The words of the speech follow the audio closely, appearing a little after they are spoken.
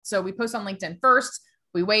So we post on LinkedIn first,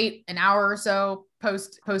 we wait an hour or so,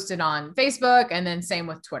 post it on Facebook, and then same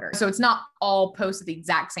with Twitter. So it's not all posts at the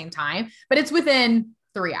exact same time, but it's within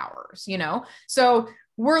 3 hours, So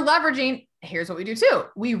we're leveraging, here's what we do too.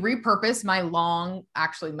 We repurpose my long,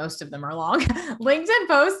 actually, most of them are long LinkedIn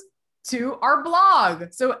posts to our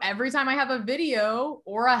blog. So every time I have a video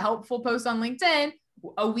or a helpful post on LinkedIn,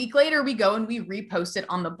 a week later, we go and we repost it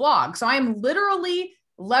on the blog. So I'm literally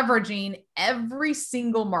leveraging every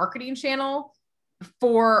single marketing channel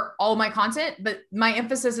for all my content, but my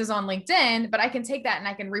emphasis is on LinkedIn, but I can take that and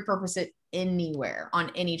I can repurpose it anywhere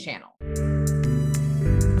on any channel.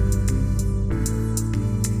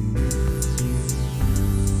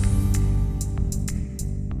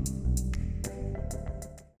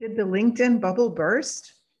 Did the LinkedIn bubble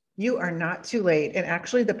burst? You are not too late, and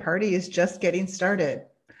actually the party is just getting started.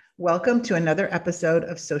 Welcome to another episode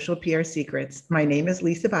of Social PR Secrets. My name is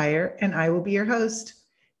Lisa Beyer, and I will be your host.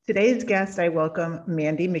 Today's guest, I welcome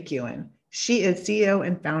Mandy McEwen. She is CEO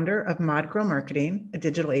and founder of ModGrow Marketing, a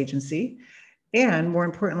digital agency. And more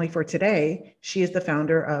importantly for today, she is the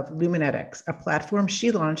founder of Luminetics, a platform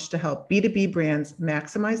she launched to help B2B brands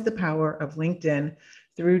maximize the power of LinkedIn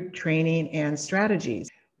through training and strategies.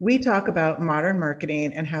 We talk about modern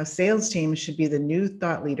marketing and how sales teams should be the new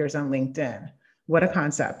thought leaders on LinkedIn. What a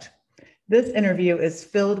concept. This interview is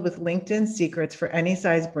filled with LinkedIn secrets for any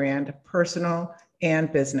size brand, personal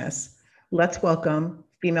and business. Let's welcome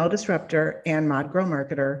female disruptor and ModGrow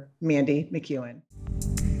marketer, Mandy McEwen.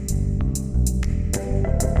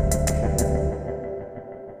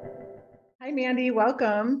 Hi, Mandy,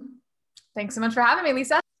 welcome. Thanks so much for having me,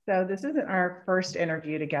 Lisa. So this isn't our first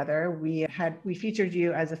interview together. We featured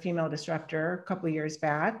you as a female disruptor a couple of years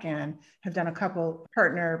back and have done a couple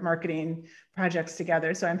partner marketing projects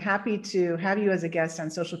together. So I'm happy to have you as a guest on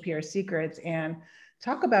Social PR Secrets and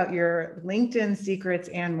talk about your LinkedIn secrets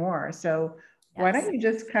and more. So Why don't you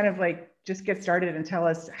just kind of just get started and tell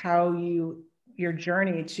us how your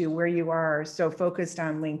journey to where you are so focused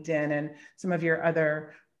on LinkedIn and some of your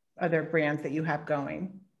other brands that you have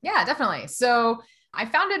going. Yeah, definitely. So I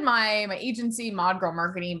founded my agency, ModGrow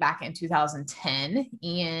Marketing, back in 2010,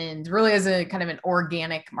 and really as a kind of an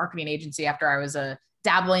organic marketing agency after I was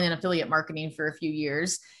dabbling in affiliate marketing for a few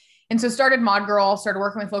years. And so started ModGrow, started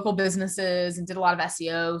working with local businesses and did a lot of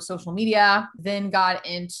SEO, social media, then got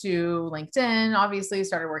into LinkedIn, obviously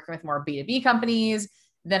started working with more B2B companies.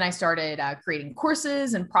 Then I started creating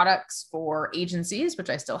courses and products for agencies, which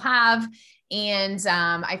I still have. And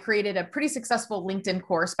I created a pretty successful LinkedIn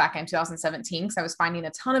course back in 2017 because I was finding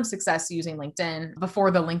a ton of success using LinkedIn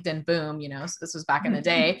before the LinkedIn boom, so this was back in the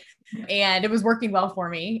day, and it was working well for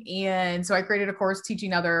me. And so I created a course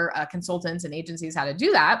teaching other consultants and agencies how to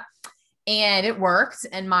do that. And it worked.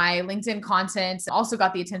 And my LinkedIn content also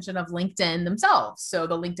got the attention of LinkedIn themselves. So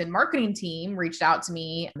the LinkedIn marketing team reached out to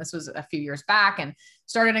me, and this was a few years back, and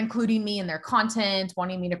started including me in their content,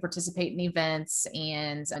 wanting me to participate in events.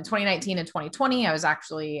 And in 2019 and 2020, I was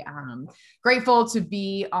actually grateful to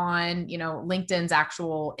be on, LinkedIn's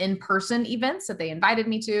actual in-person events that they invited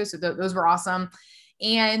me to. So those were awesome.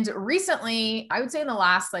 And recently, I would say in the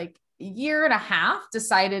last year and a half,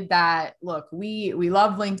 decided that, look, we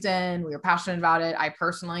love LinkedIn. We are passionate about it. I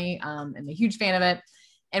personally am a huge fan of it,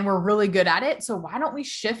 and we're really good at it. So why don't we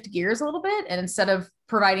shift gears a little bit? And instead of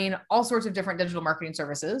providing all sorts of different digital marketing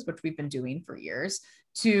services, which we've been doing for years,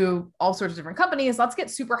 to all sorts of different companies, let's get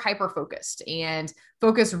super hyper focused and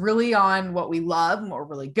focus really on what we love and what we're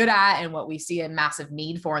really good at and what we see a massive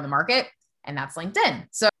need for in the market. And that's LinkedIn.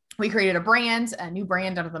 So we created a new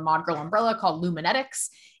brand under the ModGrow umbrella called Luminetics.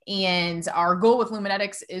 And our goal with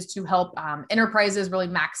Luminetics is to help enterprises really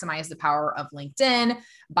maximize the power of LinkedIn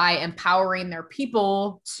by empowering their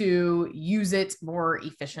people to use it more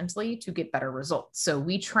efficiently to get better results. So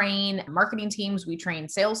we train marketing teams, we train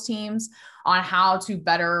sales teams on how to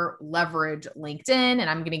better leverage LinkedIn. And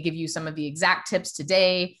I'm going to give you some of the exact tips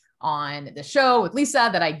today on the show with Lisa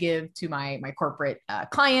that I give to my corporate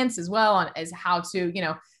clients as well as how to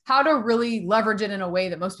really leverage it in a way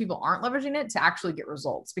that most people aren't leveraging it to actually get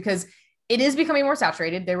results, because it is becoming more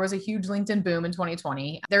saturated. There was a huge LinkedIn boom in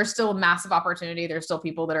 2020. There's still a massive opportunity. There's still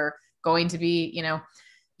people that are going to be,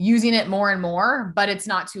 using it more and more, but it's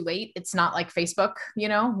not too late. It's not like Facebook,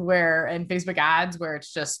 and Facebook ads where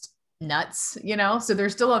it's just nuts, so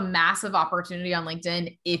there's still a massive opportunity on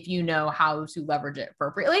LinkedIn if you know how to leverage it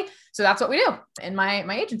appropriately. So that's what we do in my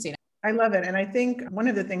agency. I love it. And I think one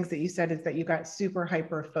of the things that you said is that you got super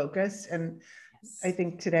hyper focused. And I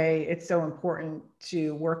think today it's so important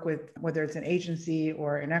to work with, whether it's an agency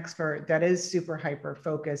or an expert that is super hyper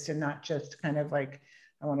focused and not just kind of I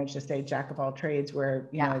want to just say jack of all trades, where,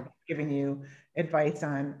 giving you advice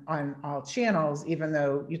on all channels, even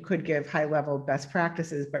though you could give high level best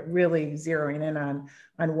practices, but really zeroing in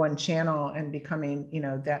on one channel and becoming,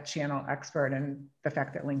 that channel expert. And the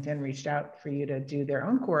fact that LinkedIn reached out for you to do their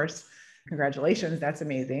own course, congratulations, that's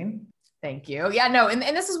amazing. Thank you. Yeah, no. And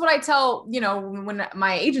this is what I tell, when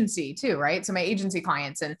my agency too, right? So my agency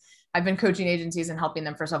clients, and I've been coaching agencies and helping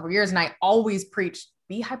them for several years. And I always preach,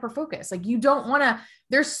 be hyper-focused. Like you don't want to,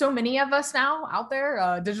 there's so many of us now out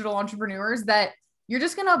there, digital entrepreneurs, that you're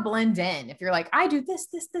just going to blend in. If you're like, I do this,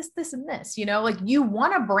 and this, like you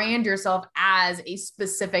want to brand yourself as a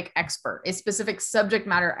specific expert, a specific subject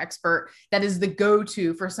matter expert that is the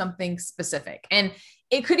go-to for something specific. And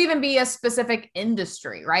it could even be a specific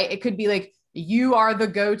industry, right? It could be like, you are the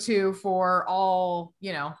go-to for all,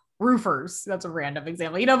 roofers. That's a random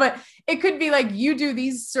example, but it could be like you do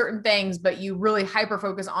these certain things, but you really hyper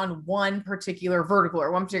focus on one particular vertical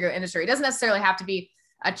or one particular industry. It doesn't necessarily have to be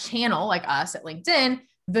a channel like us at LinkedIn.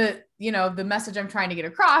 The message I'm trying to get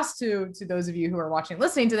across to those of you who are watching,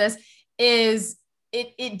 listening to this is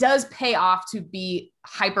it does pay off to be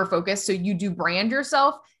hyper focused. So you do brand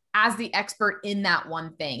yourself as the expert in that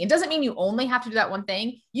one thing. It doesn't mean you only have to do that one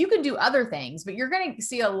thing. You can do other things, but you're going to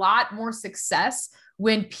see a lot more success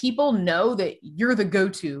when people know that you're the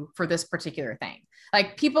go-to for this particular thing.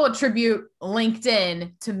 Like people attribute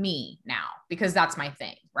LinkedIn to me now because that's my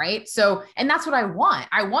thing, right? So, and that's what I want.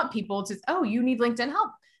 I want people to, oh, you need LinkedIn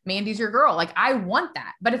help. Mandy's your girl. Like I want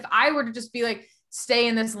that. But if I were to just be like, stay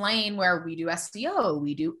in this lane where we do SEO,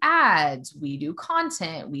 we do ads, we do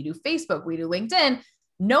content, we do Facebook, we do LinkedIn,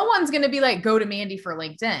 no one's going to be like, go to Mandy for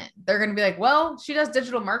LinkedIn. They're going to be like, well, she does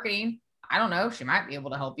digital marketing. I don't know. She might be able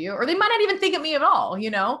to help you, or they might not even think of me at all,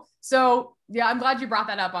 So yeah, I'm glad you brought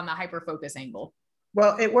that up on the hyper focus angle.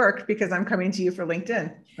 Well, it worked because I'm coming to you for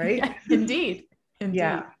LinkedIn, right? Yeah, indeed.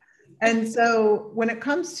 Yeah. And so when it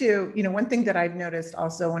comes to, one thing that I've noticed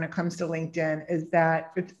also when it comes to LinkedIn is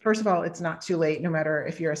that first of all, it's not too late, no matter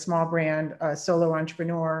if you're a small brand, a solo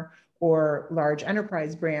entrepreneur, or large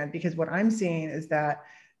enterprise brand, because what I'm seeing is that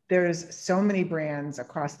there's so many brands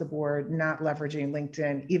across the board not leveraging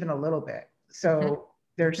LinkedIn even a little bit. So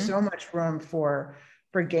there's so much room for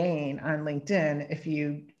gain on LinkedIn if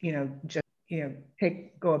you, just,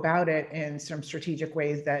 go about it in some strategic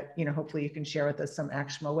ways that, hopefully you can share with us some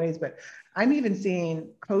actionable ways. But I'm even seeing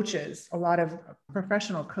coaches, a lot of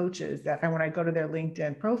professional coaches that when I go to their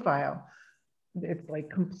LinkedIn profile, it's like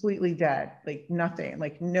completely dead, like nothing,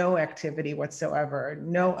 like no activity whatsoever,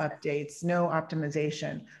 no updates, no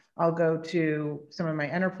optimization. I'll go to some of my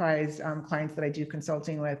enterprise clients that I do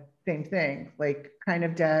consulting with, same thing, like kind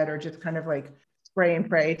of dead or just kind of like spray and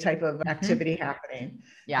pray type of activity happening.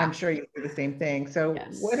 Yeah. I'm sure you do the same thing. So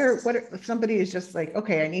yes. What are if somebody is just like,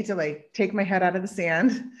 okay, I need to like take my head out of the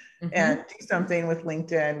sand and do something with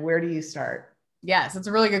LinkedIn, where do you start? Yes, that's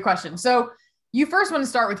a really good question. So you first want to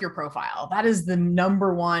start with your profile. That is the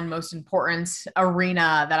number one most important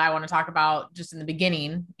arena that I want to talk about just in the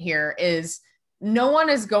beginning here. Is no one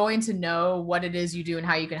is going to know what it is you do and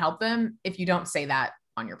how you can help them if you don't say that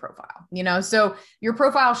on your profile, so your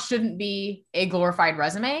profile shouldn't be a glorified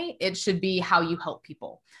resume. It should be how you help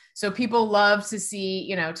people. So people love to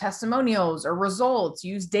see, testimonials or results,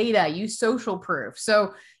 use data, use social proof.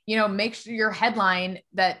 So, make sure your headline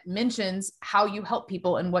that mentions how you help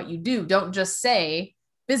people and what you do. Don't just say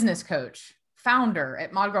business coach, founder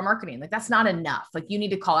at ModGirl Marketing. Like that's not enough. Like you need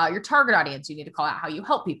to call out your target audience. You need to call out how you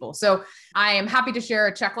help people. So I am happy to share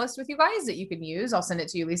a checklist with you guys that you can use. I'll send it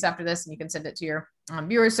to you, Lisa, after this, and you can send it to your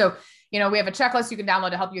viewers. So, we have a checklist you can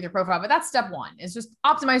download to help you with your profile, but that's step one, is just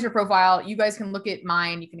optimize your profile. You guys can look at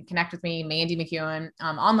mine. You can connect with me, Mandy McEwen,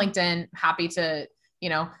 on LinkedIn. Happy to,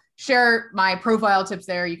 share my profile tips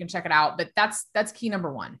there. You can check it out, but that's key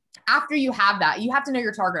number one. After you have that, you have to know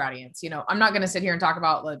your target audience. I'm not going to sit here and talk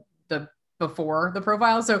about the before the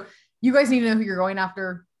profile. So you guys need to know who you're going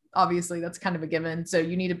after. Obviously that's kind of a given. So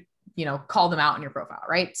you need to, call them out in your profile,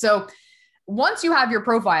 right? So once you have your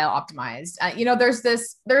profile optimized,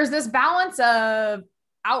 there's this balance of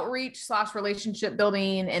outreach / relationship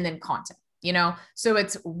building and then content, so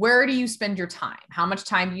it's where do you spend your time? How much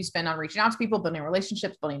time do you spend on reaching out to people, building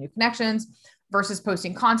relationships, building new connections versus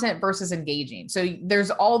posting content versus engaging? So there's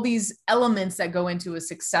all these elements that go into a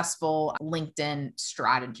successful LinkedIn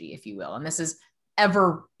strategy, if you will. And this is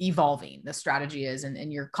ever evolving. The strategy is,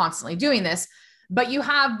 and you're constantly doing this, but you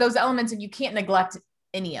have those elements and you can't neglect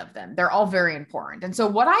any of them. They're all very important. And so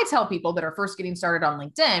what I tell people that are first getting started on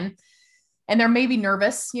LinkedIn, and they're maybe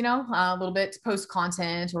nervous, a little bit to post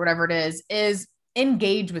content or whatever it is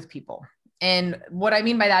engage with people. And what I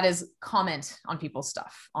mean by that is comment on people's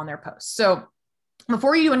stuff on their posts. So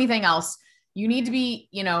before you do anything else, you need to be,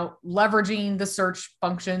 leveraging the search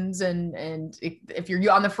functions. And if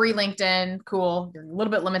you're on the free LinkedIn, cool, you're a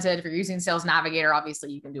little bit limited. If you're using Sales Navigator,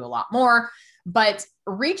 obviously you can do a lot more, but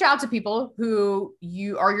reach out to people who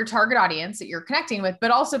you are your target audience that you're connecting with,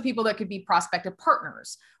 but also people that could be prospective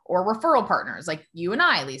partners or referral partners like you and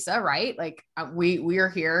I, Lisa, right? Like we are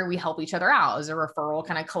here, we help each other out as a referral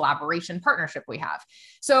kind of collaboration partnership we have.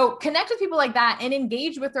 So connect with people like that and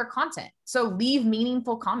engage with their content. So leave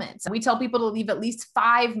meaningful comments. We tell people to leave at least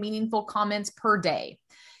 5 meaningful comments per day.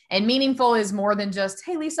 And meaningful is more than just,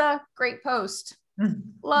 hey, Lisa, great post.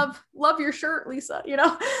 Love your shirt, Lisa. You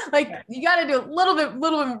got to do a little bit,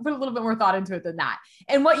 put a little bit more thought into it than that.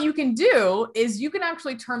 And what you can do is you can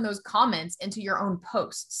actually turn those comments into your own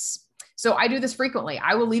posts. So I do this frequently.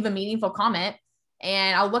 I will leave a meaningful comment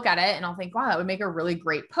and I'll look at it and I'll think, wow, that would make a really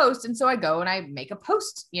great post. And so I go and I make a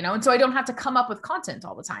post, and so I don't have to come up with content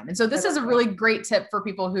all the time. And so this is a really great tip for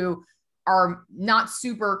people who are not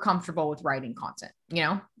super comfortable with writing content,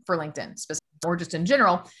 for LinkedIn specifically, or just in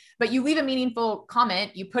general, but you leave a meaningful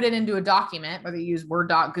comment, you put it into a document, whether you use Word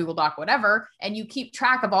doc, Google Doc, whatever, and you keep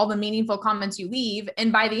track of all the meaningful comments you leave.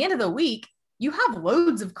 And by the end of the week, you have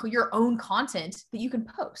loads of your own content that you can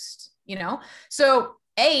post, So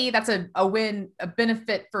that's a win, a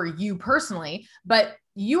benefit for you personally, but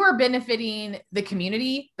you are benefiting the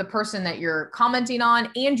community, the person that you're commenting on,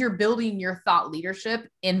 and you're building your thought leadership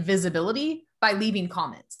and visibility by leaving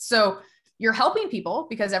comments. So you're helping people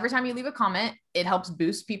because every time you leave a comment, it helps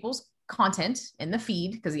boost people's content in the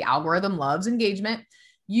feed because the algorithm loves engagement.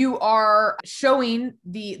 You are showing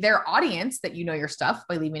their audience that your stuff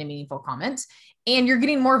by leaving a meaningful comment, and you're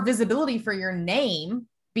getting more visibility for your name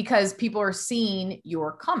because people are seeing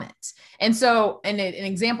your comments. And so, an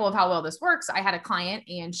example of how well this works, I had a client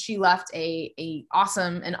and she left an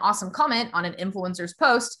awesome comment on an influencer's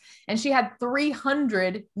post, and she had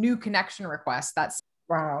 300 new connection requests.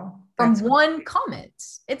 Wow. From one comment.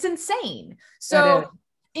 It's insane. So,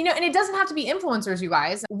 and it doesn't have to be influencers, you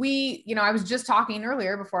guys. I was just talking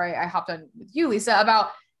earlier before I hopped on with you, Lisa,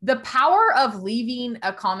 about the power of leaving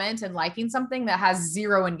a comment and liking something that has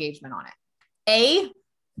 0 engagement on it.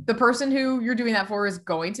 The person who you're doing that for is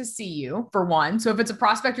going to see you, for one. So if it's a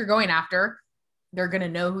prospect you're going after, they're going to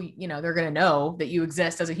know they're going to know that you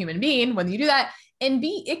exist as a human being when you do that. And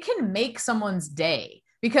B, it can make someone's day,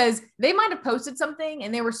 because they might have posted something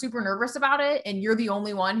and they were super nervous about it, and you're the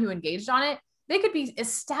only one who engaged on it. They could be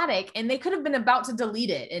ecstatic and they could have been about to delete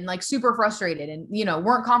it and like super frustrated and,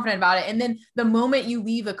 weren't confident about it. And then the moment you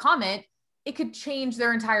leave a comment, it could change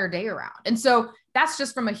their entire day around. And so that's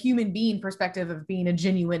just from a human being perspective of being a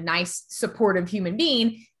genuine, nice, supportive human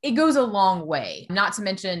being. It goes a long way, not to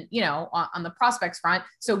mention, on the prospects front.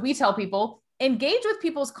 So we tell people, engage with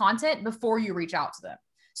people's content before you reach out to them.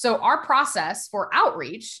 So our process for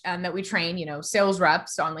outreach that we train, sales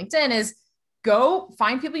reps on LinkedIn is go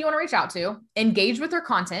find people you want to reach out to, engage with their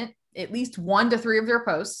content, at least 1 to 3 of their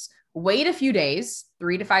posts, wait a few days,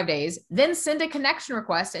 3 to 5 days, then send a connection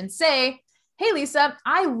request and say, hey, Lisa,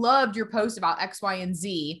 I loved your post about X, Y, and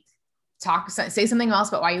Z. Say something else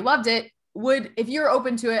about why you loved it. If you're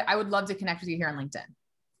open to it, I would love to connect with you here on LinkedIn.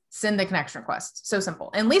 Send the connection request. So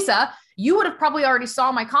simple. And Lisa, you would have probably already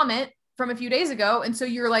saw my comment from a few days ago. And so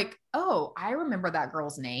you're like, oh, I remember that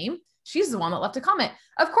girl's name. She's the one that left a comment.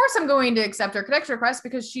 Of course, I'm going to accept her connection request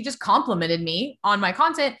because she just complimented me on my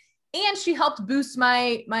content. And she helped boost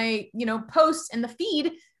my posts in the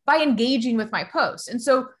feed by engaging with my posts. And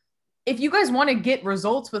so if you guys want to get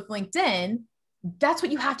results with LinkedIn, that's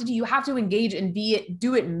what you have to do. You have to engage and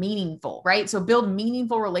do it meaningful, right? So build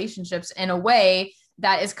meaningful relationships in a way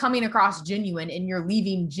that is coming across genuine, and you're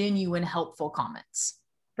leaving genuine, helpful comments.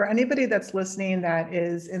 For anybody that's listening that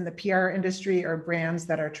is in the PR industry or brands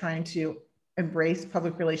that are trying to embrace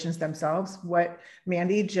public relations themselves, what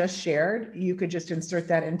Mandy just shared, you could just insert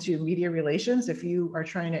that into media relations. If you are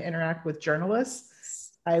trying to interact with journalists,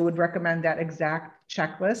 I would recommend that exact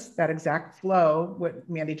checklist, that exact flow. What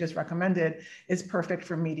Mandy just recommended is perfect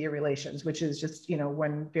for media relations, which is just,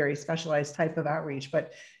 one very specialized type of outreach,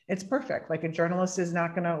 but it's perfect. Like a journalist is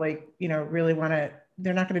not going to really want to,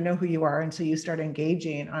 they're not going to know who you are until you start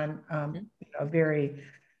engaging on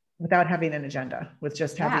without having an agenda, with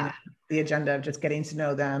just having the agenda of just getting to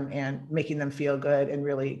know them and making them feel good and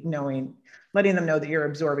really letting them know that you're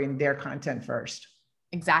absorbing their content first.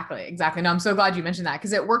 Exactly. No, I'm so glad you mentioned that,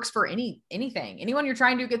 because it works for anything, anyone you're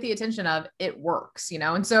trying to get the attention of, it works,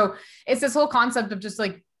 And so it's this whole concept of just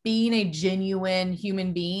like being a genuine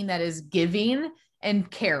human being that is giving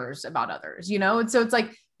and cares about others, And so it's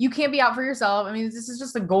like, you can't be out for yourself. I mean, this is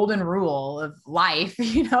just the golden rule of life,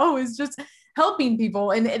 it's just helping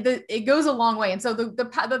people. And it goes a long way. And so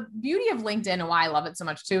the beauty of LinkedIn and why I love it so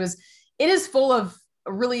much too, is it is full of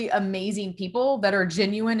really amazing people that are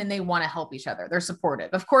genuine and they want to help each other. They're supportive.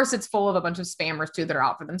 Of course, it's full of a bunch of spammers too that are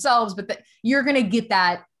out for themselves, but you're going to get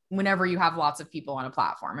that whenever you have lots of people on a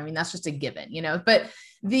platform. I mean, that's just a given, but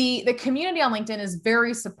the community on LinkedIn is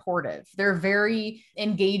very supportive. They're very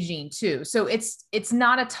engaging too. So it's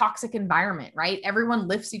not a toxic environment, right? Everyone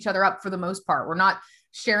lifts each other up for the most part. We're not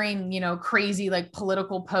sharing, crazy like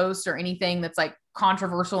political posts or anything that's like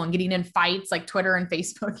controversial and getting in fights like Twitter and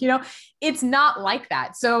Facebook, it's not like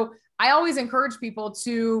that. So I always encourage people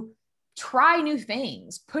to try new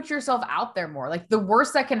things, put yourself out there more. Like the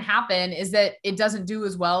worst that can happen is that it doesn't do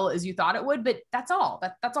as well as you thought it would, but that's all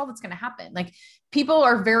that's all that's going to happen. Like people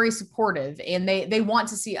are very supportive and they want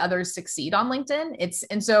to see others succeed on LinkedIn.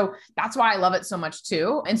 And so that's why I love it so much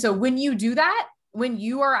too. And so when you do that, when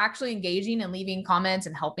you are actually engaging and leaving comments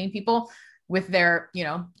and helping people with their,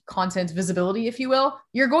 content visibility, if you will,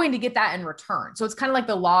 you're going to get that in return. So it's kind of like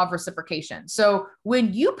the law of reciprocation. So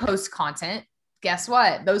when you post content, guess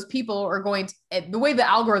what? Those people are going to, the way the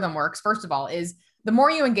algorithm works, first of all, is the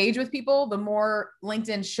more you engage with people, the more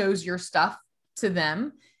LinkedIn shows your stuff to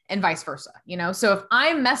them and vice versa. So if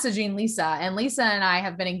I'm messaging Lisa and Lisa and I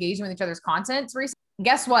have been engaging with each other's content recently,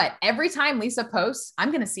 guess what? Every time Lisa posts, I'm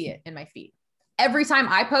going to see it in my feed. Every time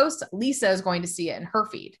I post, Lisa is going to see it in her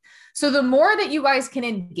feed. So the more that you guys can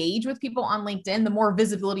engage with people on LinkedIn, the more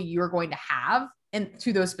visibility you're going to have and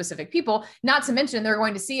to those specific people, not to mention they're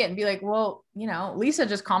going to see it and be like, well, Lisa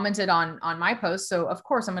just commented on my post. So of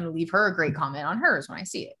course I'm going to leave her a great comment on hers when I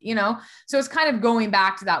see it, so it's kind of going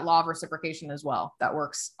back to that law of reciprocation as well. That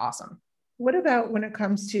works awesome. What about when it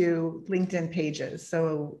comes to LinkedIn pages?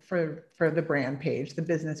 So for the brand page, the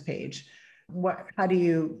business page,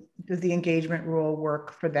 does the engagement rule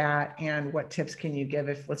work for that? And what tips can you give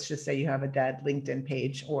if, let's just say you have a dead LinkedIn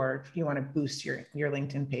page, or if you want to boost your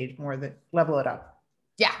LinkedIn page more, level it up?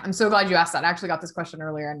 Yeah, I'm so glad you asked that. I actually got this question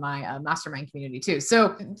earlier in my mastermind community too.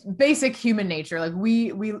 So basic human nature, like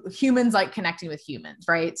we humans like connecting with humans,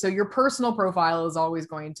 right? So your personal profile is always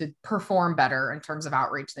going to perform better in terms of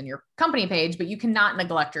outreach than your company page, but you cannot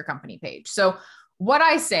neglect your company page. So what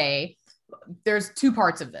I say, there's two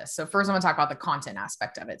parts of this. So first I'm going to talk about the content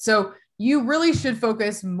aspect of it. So you really should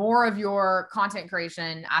focus more of your content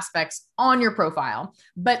creation aspects on your profile,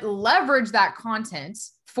 but leverage that content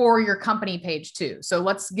for your company page too. So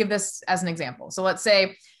let's give this as an example. So let's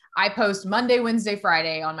say I post Monday, Wednesday,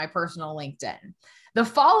 Friday on my personal LinkedIn. The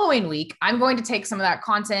following week, I'm going to take some of that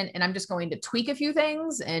content and I'm just going to tweak a few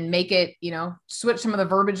things and make it, switch some of the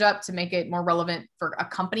verbiage up to make it more relevant for a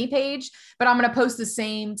company page. But I'm going to post the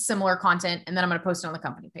same similar content and then I'm going to post it on the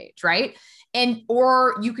company page, right?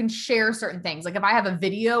 Or you can share certain things. Like if I have a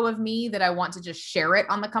video of me that I want to just share it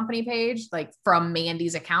on the company page, like from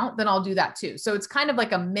Mandy's account, then I'll do that too. So it's kind of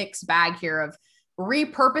like a mixed bag here of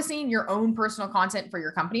repurposing your own personal content for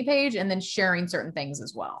your company page and then sharing certain things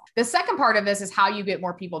as well. The second part of this is how you get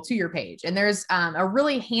more people to your page. And there's a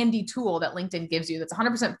really handy tool that LinkedIn gives you that's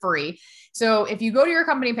 100% free. So if you go to your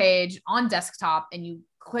company page on desktop and you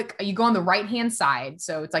go on the right-hand side.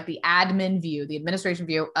 So it's like the admin view, the administration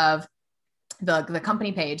view of the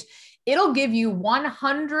company page. It'll give you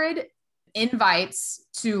 100 invites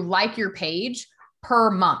to like your page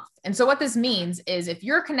per month. And so what this means is if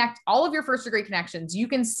you're all of your first degree connections, you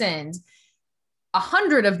can send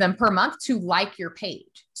 100 of them per month to like your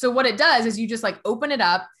page. So what it does is you just like open it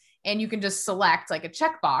up and you can just select like a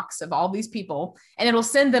checkbox of all these people and it'll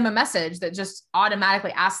send them a message that just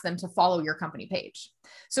automatically asks them to follow your company page.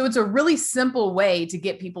 So it's a really simple way to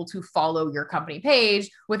get people to follow your company page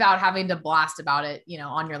without having to blast about it,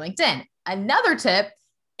 on your LinkedIn. Another tip,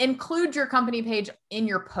 include your company page in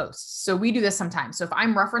your posts. So we do this sometimes. So if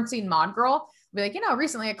I'm referencing ModGirl, I'll be like,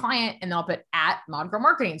 recently a client, and then I'll put @ModGirl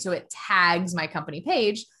Marketing. So it tags my company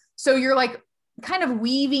page. So you're like kind of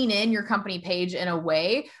weaving in your company page in a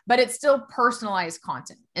way, but it's still personalized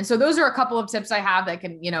content. And so those are a couple of tips I have that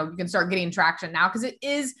can, you can start getting traction now. Cause it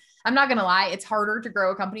is, I'm not going to lie, it's harder to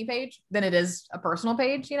grow a company page than it is a personal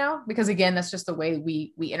page, because again, that's just the way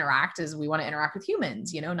we interact, is we want to interact with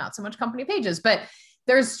humans, not so much company pages, but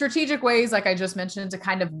there's strategic ways, like I just mentioned, to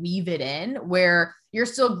kind of weave it in where you're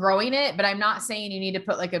still growing it, but I'm not saying you need to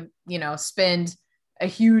put like spend a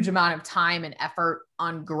huge amount of time and effort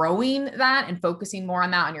on growing that and focusing more on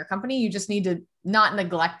that on your company. You just need to not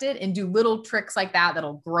neglect it and do little tricks like that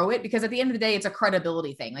that'll grow it, because at the end of the day, it's a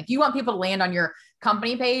credibility thing. Like you want people to land on your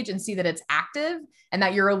company page and see that it's active and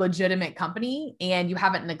that you're a legitimate company and you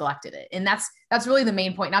haven't neglected it. And that's really the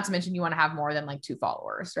main point. Not to mention you want to have more than like 2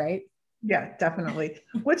 followers, right? Yeah, definitely.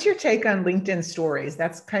 What's your take on LinkedIn stories?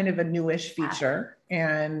 That's kind of a newish feature,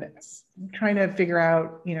 and trying to figure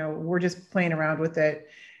out, we're just playing around with it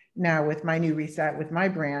now with my new reset with my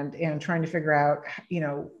brand and trying to figure out,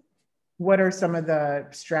 what are some of the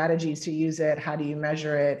strategies to use it? How do you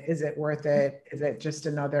measure it? Is it worth it? Is it just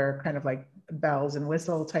another kind of like bells and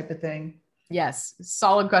whistle type of thing? Yes,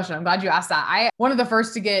 solid question. I'm glad you asked that. I one of the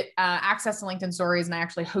first to get access to LinkedIn stories, and I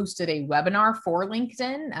actually hosted a webinar for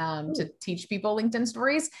LinkedIn to teach people LinkedIn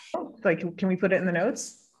stories. Like, can we put it in the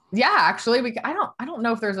notes? Yeah, actually, I don't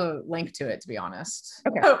know if there's a link to it, to be honest.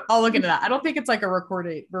 Okay. I'll look into that. I don't think it's like a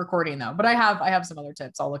recording though, but I have some other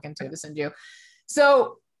tips I'll look into to send you.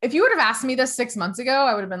 So if you would have asked me this 6 months ago,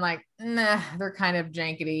 I would have been like, nah, they're kind of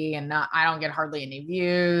jankety and I don't get hardly any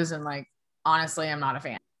views. And like, honestly, I'm not a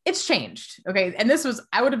fan. It's changed. Okay. And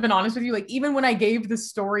I would have been honest with you. Like, even when I gave the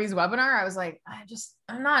stories webinar, I was like,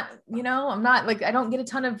 I'm not like, I don't get a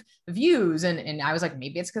ton of views. And I was like,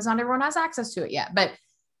 maybe it's because not everyone has access to it yet. But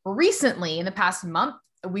recently, in the past month,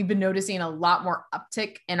 we've been noticing a lot more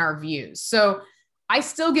uptick in our views. So I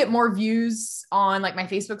still get more views on like my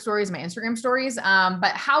Facebook stories, my Instagram stories,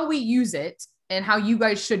 but how we use it and how you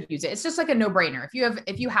guys should use it. It's just like a no-brainer.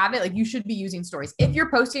 If you have it, like, you should be using stories. If you're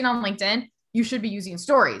posting on LinkedIn, you should be using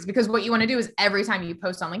stories, because what you want to do is every time you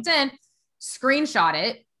post on LinkedIn, screenshot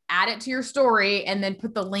it, add it to your story, and then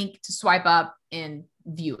put the link to swipe up and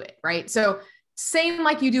view it. Right. So same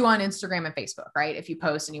like you do on Instagram and Facebook, right? If you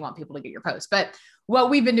post and you want people to get your post. But what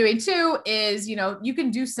we've been doing too is, you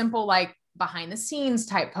can do simple like behind the scenes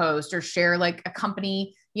type post, or share like a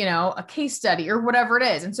company, a case study or whatever it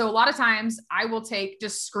is. And so a lot of times I will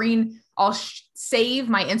I'll save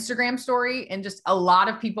my Instagram story, and just a lot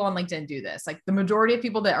of people on LinkedIn do this. Like the majority of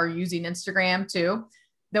people that are using Instagram too,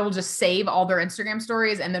 they will just save all their Instagram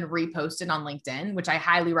stories and then repost it on LinkedIn, which I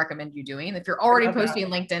highly recommend you doing. If you're already posting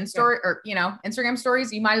LinkedIn story or, Instagram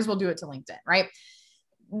stories, you might as well do it to LinkedIn, right?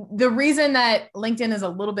 The reason that LinkedIn is a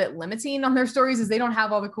little bit limiting on their stories is they don't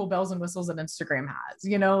have all the cool bells and whistles that Instagram has,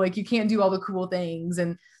 like you can't do all the cool things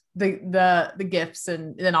and the gifts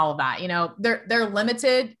and all of that, they're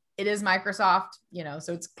limited. It is Microsoft,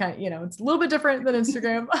 so it's kind of, it's a little bit different than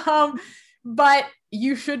Instagram. But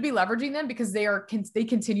you should be leveraging them because they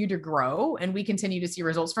continue to grow and we continue to see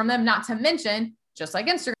results from them. Not to mention, just like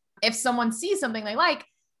Instagram, if someone sees something they like,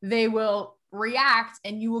 they will react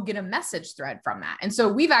and you will get a message thread from that. And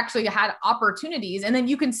so we've actually had opportunities, and then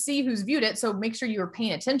you can see who's viewed it. So make sure you're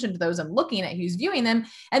paying attention to those and looking at who's viewing them,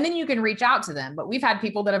 and then you can reach out to them. But we've had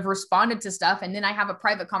people that have responded to stuff, and then I have a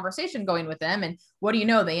private conversation going with them. And what do you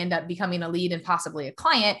know? They end up becoming a lead and possibly a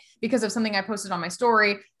client because of something I posted on my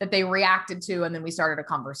story that they reacted to. And then we started a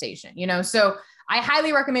conversation, so I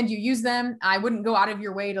highly recommend you use them. I wouldn't go out of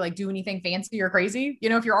your way to like do anything fancy or crazy.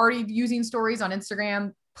 If you're already using stories on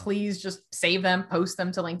Instagram, please just save them, post them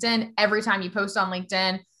to LinkedIn. Every time you post on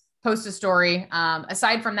LinkedIn, post a story.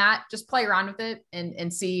 Aside from that, just play around with it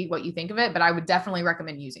and see what you think of it. But I would definitely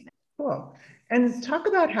recommend using it. Cool. And talk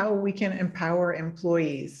about how we can empower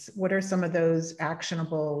employees. What are some of those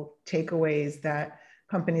actionable takeaways that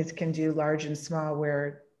companies can do, large and small,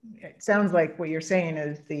 where it sounds like what you're saying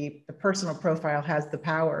is the personal profile has the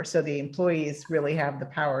power. So the employees really have the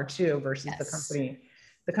power too, versus the company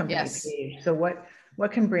Yes. page. So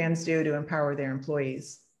what can brands do to empower their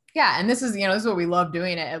employees? Yeah. And this is what we love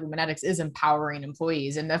doing at Lumenetics, is empowering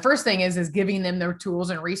employees. And the first thing is giving them their tools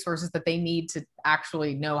and resources that they need to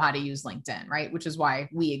actually know how to use LinkedIn, right? Which is why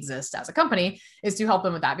we exist as a company, is to help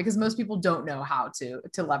them with that, because most people don't know how to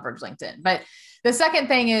leverage LinkedIn. But the second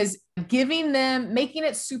thing is making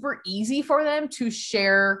it super easy for them to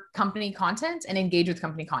share company content and engage with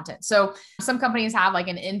company content. So some companies have like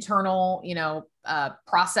an internal,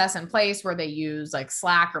 process in place where they use like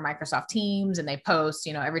Slack or Microsoft Teams, and they post,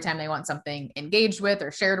 every time they want something engaged with or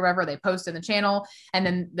shared, or whatever, they post in the channel, and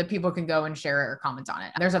then the people can go and share it or comment on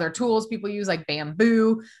it. There's other tools people use like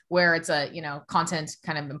Bamboo, where it's a, content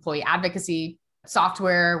kind of employee advocacy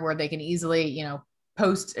software where they can easily,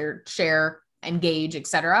 post or share, engage,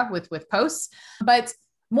 etc. with posts. But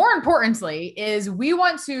more importantly is we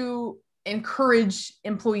want to encourage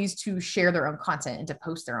employees to share their own content and to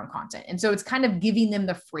post their own content. And so it's kind of giving them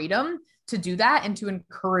the freedom to do that and to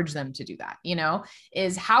encourage them to do that,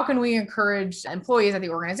 is how can we encourage employees at the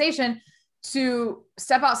organization to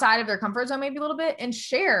step outside of their comfort zone maybe a little bit and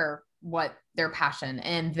share what their passion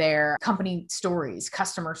and their company stories,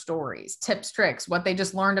 customer stories, tips, tricks, what they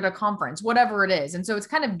just learned at a conference, whatever it is. And so it's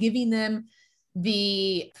kind of giving them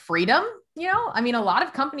the freedom, a lot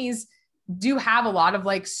of companies do have a lot of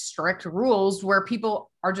like strict rules where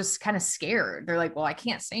people are just kind of scared. They're like, well, I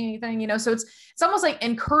can't say anything, so it's almost like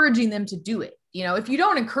encouraging them to do it. If you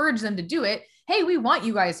don't encourage them to do it, hey, we want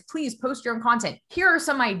you guys, please post your own content. Here are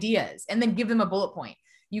some ideas, and then give them a bullet point.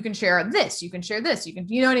 You can share this, you can share this, you can,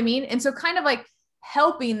 you know what I mean? And so kind of like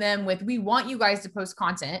helping them with, we want you guys to post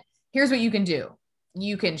content. Here's what you can do.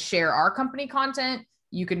 You can share our company content.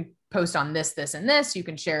 You can post on this, this, and this. You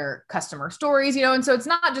can share customer stories, and so it's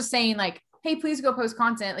not just saying like, hey, please go post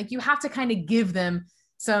content. Like you have to kind of give them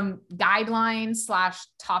some guidelines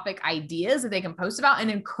 / topic ideas that they can post about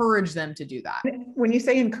and encourage them to do that. When you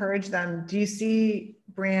say encourage them, do you see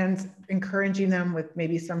brands encouraging them with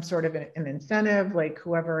maybe some sort of an incentive, like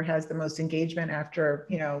whoever has the most engagement after,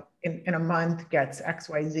 in a month gets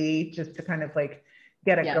XYZ, just to kind of like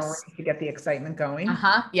get it going, to get the excitement going?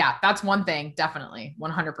 Yeah, that's one thing. Definitely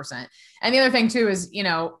 100%. And the other thing too is,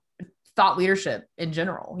 thought leadership in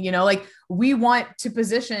general, like we want to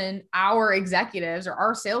position our executives or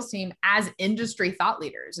our sales team as industry thought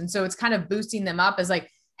leaders. And so it's kind of boosting them up as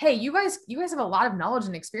like, hey, you guys have a lot of knowledge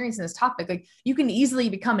and experience in this topic. Like you can easily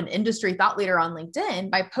become an industry thought leader on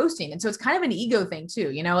LinkedIn by posting. And so it's kind of an ego thing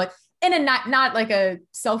too, like, and not like a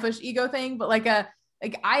selfish ego thing, but like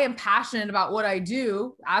I am passionate about what I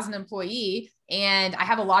do as an employee, and I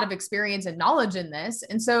have a lot of experience and knowledge in this.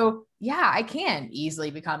 And so, yeah, I can easily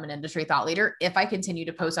become an industry thought leader if I continue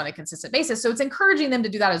to post on a consistent basis. So it's encouraging them to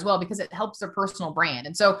do that as well, because it helps their personal brand.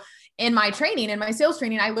 And so in my training, in my sales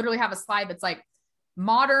training, I literally have a slide that's like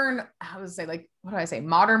modern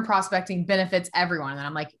prospecting benefits everyone. And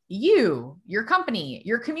I'm like, your company,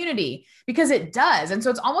 your community, because it does. And so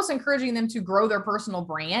it's almost encouraging them to grow their personal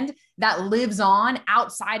brand that lives on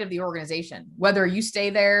outside of the organization. Whether you stay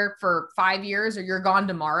there for 5 years or you're gone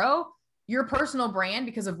tomorrow, your personal brand,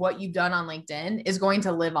 because of what you've done on LinkedIn, is going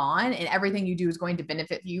to live on, and everything you do is going to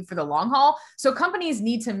benefit you for the long haul. So companies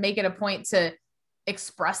need to make it a point to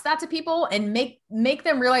express that to people and make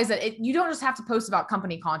them realize that you don't just have to post about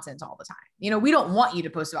company content all the time. We don't want you to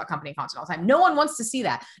post about company content all the time. No one wants to see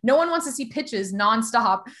that. No one wants to see pitches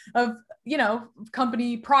nonstop of,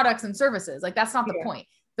 company products and services. Like that's not the point.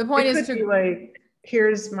 The point is to be like,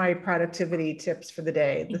 here's my productivity tips for the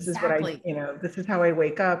day. This is what this is how I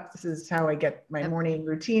wake up. This is how I get my morning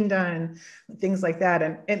routine done, things like that.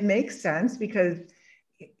 And it makes sense because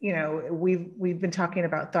we've been talking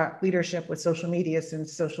about thought leadership with social media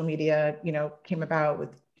since social media, came about, with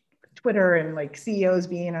Twitter and like CEOs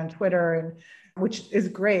being on Twitter, and which is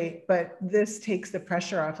great, but this takes the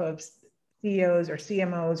pressure off of CEOs or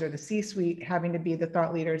CMOs or the C-suite having to be the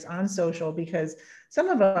thought leaders on social, because some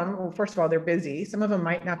of them, well, first of all, they're busy. Some of them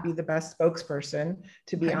might not be the best spokesperson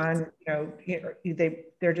to be on,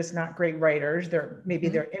 they're just not great writers. They're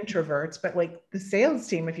introverts, but like the sales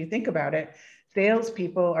team, if you think about it,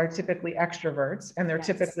 salespeople are typically extroverts, and they're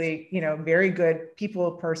typically, very good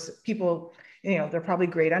people, they're probably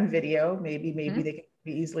great on video. Maybe they can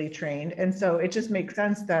be easily trained. And so it just makes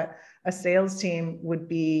sense that a sales team would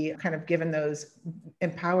be kind of given those,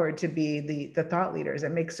 empowered to be the thought leaders.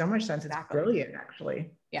 It makes so much sense. It's brilliant, actually.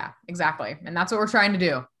 Yeah, exactly. And that's what we're trying to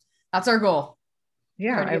do. That's our goal.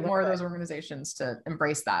 Yeah. I get more of those organizations to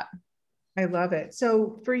embrace that. I love it.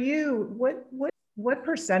 So for you, what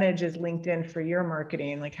percentage is LinkedIn for your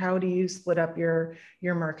marketing? Like, how do you split up your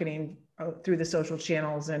marketing through the social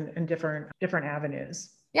channels and different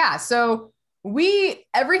avenues? Yeah. So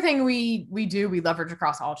everything we do, we leverage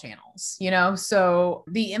across all channels, so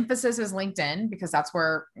the emphasis is LinkedIn, because that's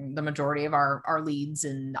where the majority of our leads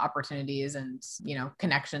and opportunities and,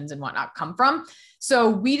 connections and whatnot come from. So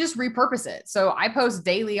we just repurpose it. So I post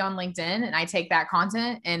daily on LinkedIn, and I take that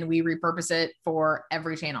content and we repurpose it for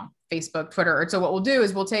every channel, Facebook, Twitter. So what we'll do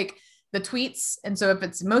is we'll take the tweets. And so if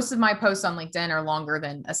it's, most of my posts on LinkedIn are longer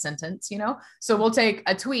than a sentence, so we'll take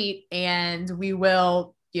a tweet and we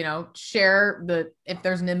will, share if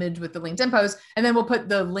there's an image with the LinkedIn post, and then we'll put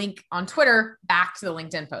the link on Twitter back to the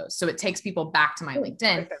LinkedIn post. So it takes people back to my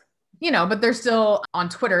LinkedIn, but they're still on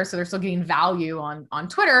Twitter. So they're still getting value on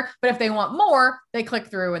Twitter. But if they want more, they click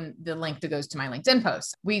through and the link goes to my LinkedIn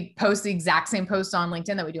post. We post the exact same post on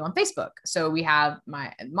LinkedIn that we do on Facebook. So we have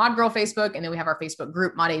my Mod Girl Facebook, and then we have our Facebook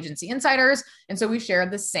group, Mod Agency Insiders. And so we share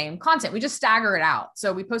the same content. We just stagger it out.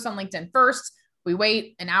 So we post on LinkedIn first, we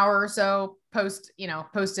wait an hour or so, post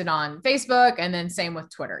it on Facebook, and then same with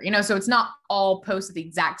Twitter, so it's not all posted at the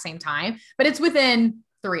exact same time, but it's within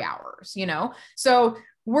 3 hours, so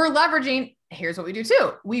we're leveraging. Here's what we do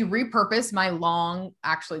too. We repurpose my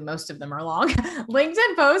most of them are long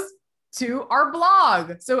LinkedIn posts to our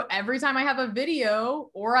blog. So every time I have a video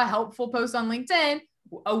or a helpful post on LinkedIn,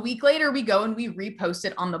 a week later, we go and we repost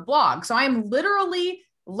it on the blog. So I'm literally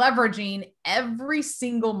leveraging every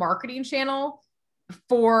single marketing channel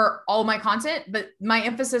for all my content, but my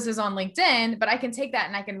emphasis is on LinkedIn, but I can take that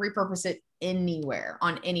and I can repurpose it anywhere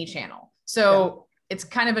on any channel. So it's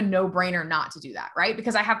kind of a no-brainer not to do that, right?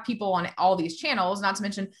 Because I have people on all these channels, not to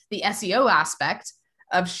mention the SEO aspect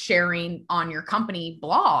of sharing on your company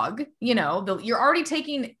blog. You're already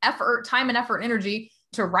taking time and effort, energy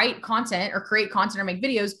to write content or create content or make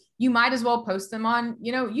videos. You might as well post them on,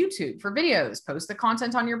 YouTube for videos, post the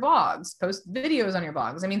content on your blogs, post videos on your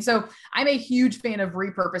blogs. I mean, so I'm a huge fan of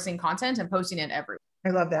repurposing content and posting it everywhere. I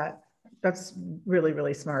love that. That's really,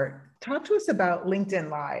 really smart. Talk to us about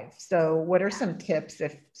LinkedIn Live. So what are some tips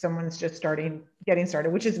if someone's just getting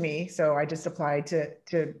started, which is me. So I just applied to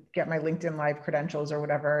get my LinkedIn Live credentials or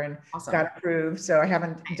whatever and got approved. So I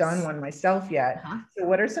haven't done one myself yet. So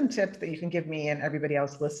what are some tips that you can give me and everybody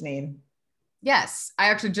else listening? Yes, I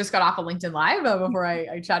actually just got off of LinkedIn Live before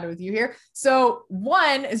I chatted with you here. So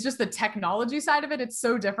one is just the technology side of it. It's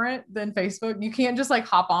so different than Facebook. You can't just like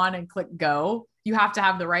hop on and click go. You have to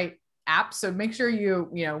have the right app. So make sure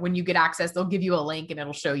when you get access, they'll give you a link and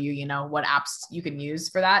it'll show you, what apps you can use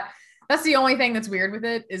for that. That's the only thing that's weird with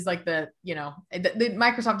it is like the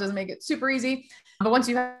Microsoft doesn't make it super easy, but once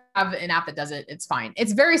you have an app that does it, it's fine.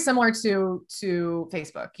 It's very similar to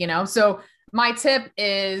Facebook, So my tip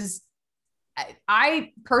is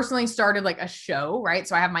I personally started like a show, right?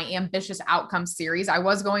 So I have my Ambitious Outcome series. I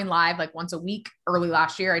was going live like once a week early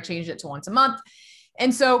last year. I changed it to once a month.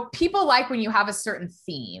 And so people like when you have a certain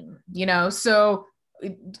theme, so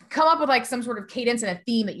come up with like some sort of cadence and a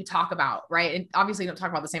theme that you talk about, right? And obviously you don't talk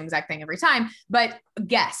about the same exact thing every time, but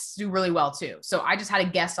guests do really well too. So I just had a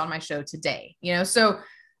guest on my show today, so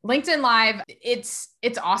LinkedIn Live, it's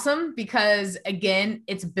awesome because again,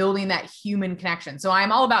 it's building that human connection. So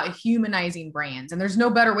I'm all about humanizing brands and there's no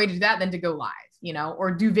better way to do that than to go live, or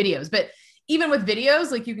do videos. But even with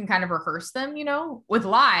videos, like you can kind of rehearse them, with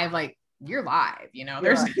live, like you're live,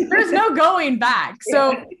 there's no going back.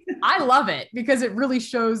 So I love it because it really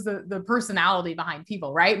shows the personality behind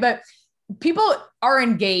people, right? But people are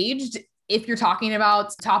engaged if you're talking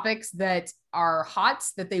about topics that are hot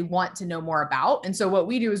that they want to know more about. And so what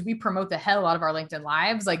we do is we promote the hell out of our LinkedIn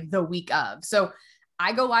Lives like the week of. So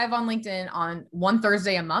I go live on LinkedIn on one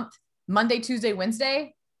Thursday a month, Monday, Tuesday,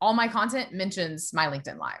 Wednesday. All my content mentions my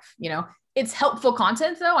LinkedIn Live. It's helpful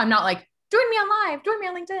content though. I'm not like, join me on live, join me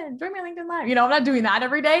on LinkedIn, join me on LinkedIn Live. I'm not doing that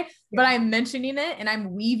every day, but I'm mentioning it and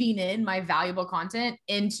I'm weaving in my valuable content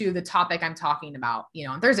into the topic I'm talking about,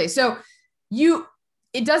 on Thursday. So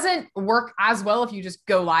it doesn't work as well if you just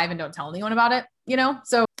go live and don't tell anyone about it,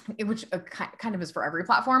 so which kind of is for every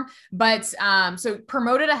platform, but so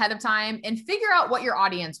promote it ahead of time and figure out what your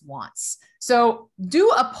audience wants. So do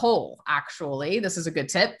a poll. Actually, this is a good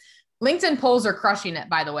tip. LinkedIn polls are crushing it,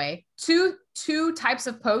 by the way. Two types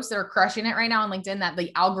of posts that are crushing it right now on LinkedIn that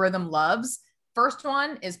the algorithm loves. First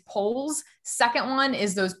one is polls. Second one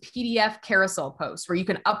is those PDF carousel posts where you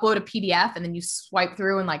can upload a PDF and then you swipe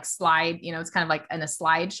through and like slide, it's kind of like in a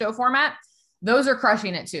slideshow format. Those are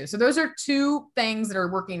crushing it too. So those are two things that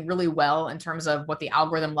are working really well in terms of what the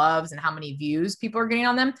algorithm loves and how many views people are getting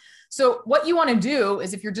on them. So what you want to do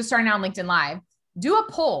is if you're just starting out on LinkedIn Live, do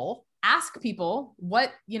a poll. Ask people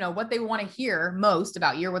what they want to hear most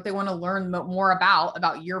about you, or what they want to learn more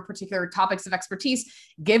about your particular topics of expertise.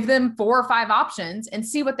 Give them 4 or 5 options and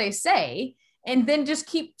see what they say. And then just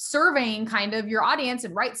keep surveying kind of your audience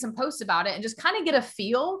and write some posts about it and just kind of get a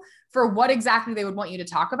feel for what exactly they would want you to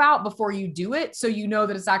talk about before you do it. So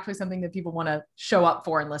that it's actually something that people want to show up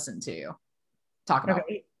for and listen to you talk about.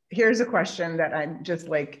 Okay. Here's a question that I'm just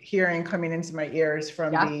like hearing coming into my ears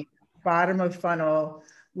from the bottom of funnel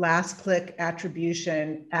last click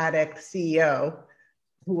attribution addict CEO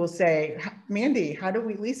who will say, Mandy,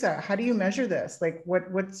 Lisa, how do you measure this? Like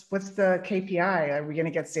what's the KPI? Are we going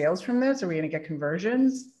to get sales from this? Are we going to get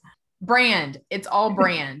conversions? Brand. It's all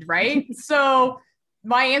brand, right? So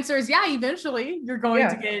my answer is eventually you're going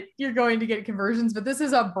to get conversions, but this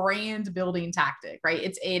is a brand building tactic,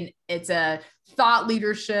 right? It's a thought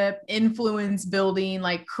leadership, influence building,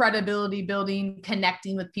 like credibility building,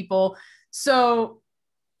 connecting with people. So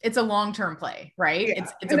it's a long-term play, right? Yeah.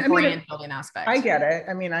 It's a brand building aspect. I get it.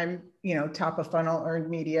 I mean, I'm, top of funnel earned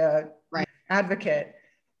media advocate.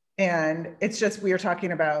 And it's just, we are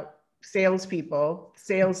talking about salespeople,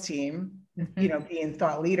 sales team, being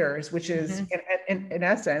thought leaders, which is in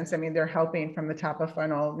essence, I mean, they're helping from the top of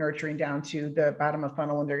funnel, nurturing down to the bottom of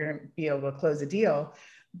funnel, and they're going to be able to close a deal.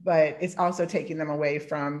 But it's also taking them away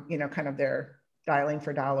from, kind of their dialing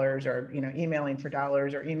for dollars or, emailing for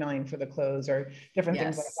dollars or emailing for the close or different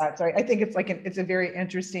things like that. So I think it's like, it's a very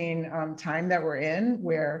interesting time that we're in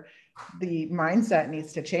where the mindset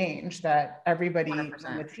needs to change, that everybody 100%.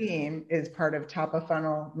 on the team is part of top of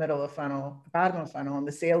funnel, middle of funnel, bottom of funnel. And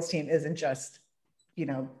the sales team isn't just,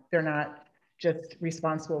 they're not just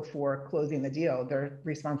responsible for closing the deal. They're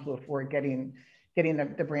responsible for getting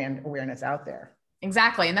the brand awareness out there.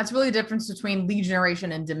 Exactly. And that's really the difference between lead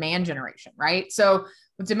generation and demand generation, right? So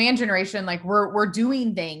with demand generation, like we're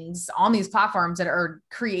doing things on these platforms that are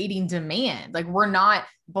creating demand. Like we're not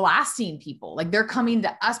blasting people, like they're coming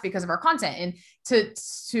to us because of our content. And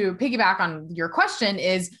to piggyback on your question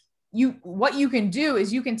is, what you can do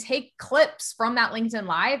is you can take clips from that LinkedIn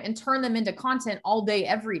Live and turn them into content all day,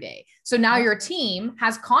 every day. So now your team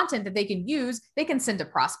has content that they can use. They can send to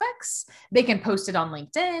prospects. They can post it on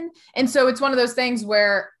LinkedIn. And so it's one of those things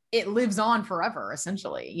where it lives on forever,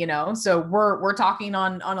 essentially, So we're talking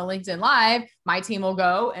on a LinkedIn Live. My team will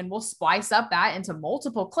go and we'll splice up that into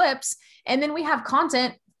multiple clips. And then we have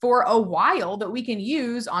content for a while that we can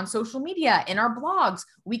use on social media, in our blogs.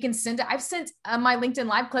 We can I've sent my LinkedIn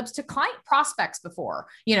Live clips to client prospects before,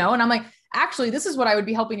 and I'm like, actually, this is what I would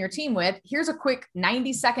be helping your team with. Here's a quick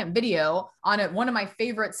 90-second video on one of my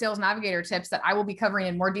favorite Sales Navigator tips that I will be covering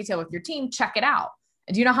in more detail with your team. Check it out.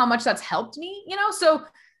 And do you know how much that's helped me? So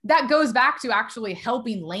that goes back to actually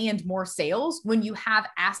helping land more sales when you have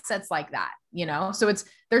assets like that, so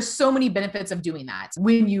there's so many benefits of doing that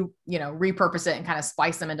when you repurpose it and kind of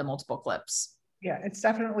splice them into multiple clips. Yeah, it's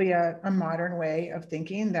definitely a modern way of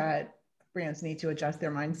thinking that brands need to adjust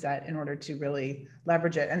their mindset in order to really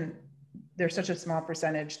leverage it. And there's such a small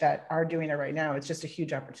percentage that are doing it right now. It's just a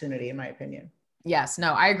huge opportunity, in my opinion. Yes,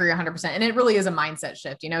 no, I agree 100%. And it really is a mindset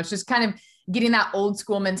shift. It's just kind of getting that old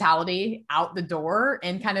school mentality out the door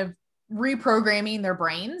and kind of reprogramming their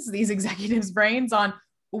brains, these executives' brains, on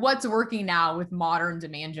what's working now with modern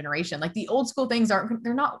demand generation. Like the old school things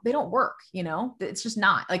they don't work, it's just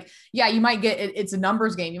not like, yeah, you might get, it's a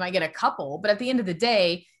numbers game. You might get a couple, but at the end of the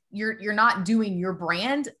day, you're not doing your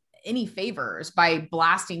brand any favors by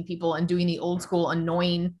blasting people and doing the old school,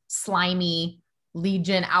 annoying, slimy lead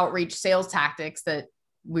gen outreach sales tactics that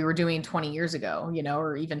we were doing 20 years ago,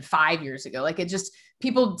 or even 5 years ago. Like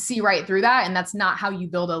people see right through that. And that's not how you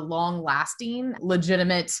build a long lasting,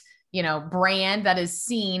 legitimate, brand that is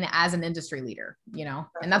seen as an industry leader,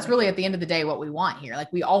 and that's really at the end of the day, what we want here.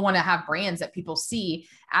 Like we all want to have brands that people see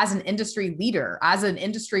as an industry leader, as an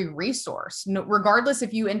industry resource, regardless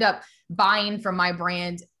if you end up buying from my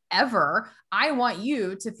brand ever. I want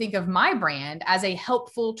you to think of my brand as a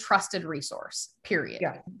helpful, trusted resource, period.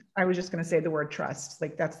 Yeah. I was just going to say the word trust.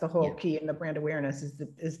 Like that's the whole key in the brand awareness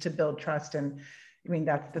is to build trust. And I mean,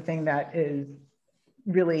 that's the thing that is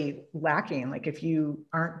really lacking. Like if you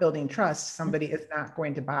aren't building trust, somebody is not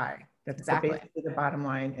going to buy. That's basically the bottom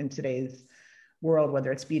line in today's world,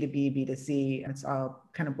 whether it's B2B, B2C, it's all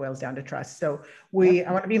kind of boils down to trust. So I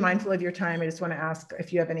want to be mindful of your time. I just want to ask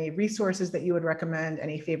if you have any resources that you would recommend,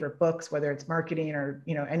 any favorite books, whether it's marketing or,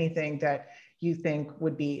 anything that you think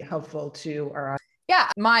would be helpful to our audience. Yeah.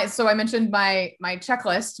 So I mentioned my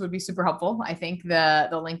checklist would be super helpful. I think the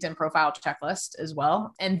LinkedIn profile checklist as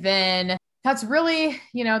well. And then that's really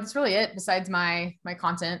it besides my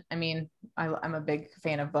content. I mean, I'm a big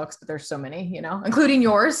fan of books, but there's so many, including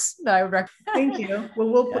yours that I would recommend. Thank you.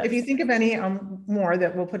 Well, if you think of any more,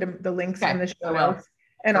 that we'll put the links in the show notes.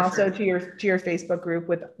 And also to your Facebook group,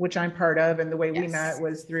 which I'm part of. And the way we met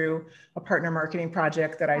was through a partner marketing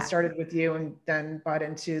project that I started with you, and then bought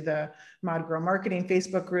into the Mod Grow Marketing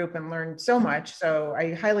Facebook group and learned so much. So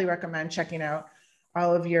I highly recommend checking out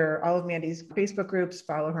all of Mandy's Facebook groups.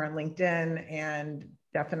 Follow her on LinkedIn, and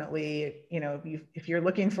definitely, if you're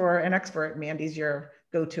looking for an expert, Mandy's your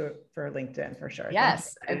go-to for LinkedIn for sure.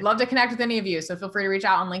 Yes, I'd love to connect with any of you. So feel free to reach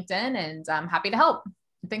out on LinkedIn, and I'm happy to help.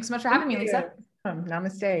 Thanks so much for having me, Lisa.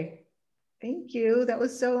 Namaste. Thank you. That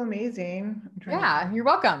was so amazing. Yeah, you're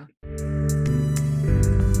welcome.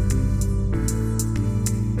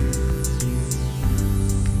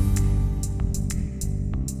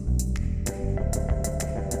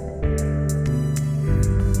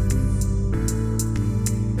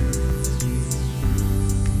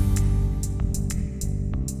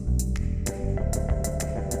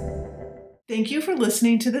 Thank you for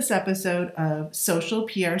listening to this episode of Social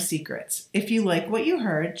PR Secrets. If you like what you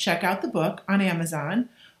heard, check out the book on Amazon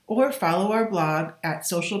or follow our blog at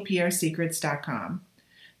socialprsecrets.com.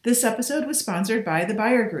 This episode was sponsored by The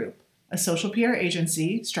Buyer Group, a social PR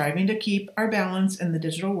agency striving to keep our balance in the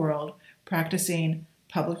digital world, practicing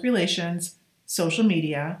public relations, social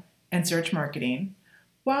media, and search marketing,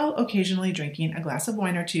 while occasionally drinking a glass of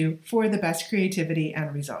wine or two for the best creativity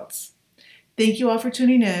and results. Thank you all for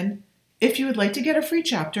tuning in. If you would like to get a free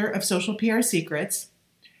chapter of Social PR Secrets,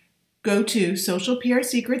 Go to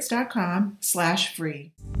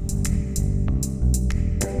socialprsecrets.com/free.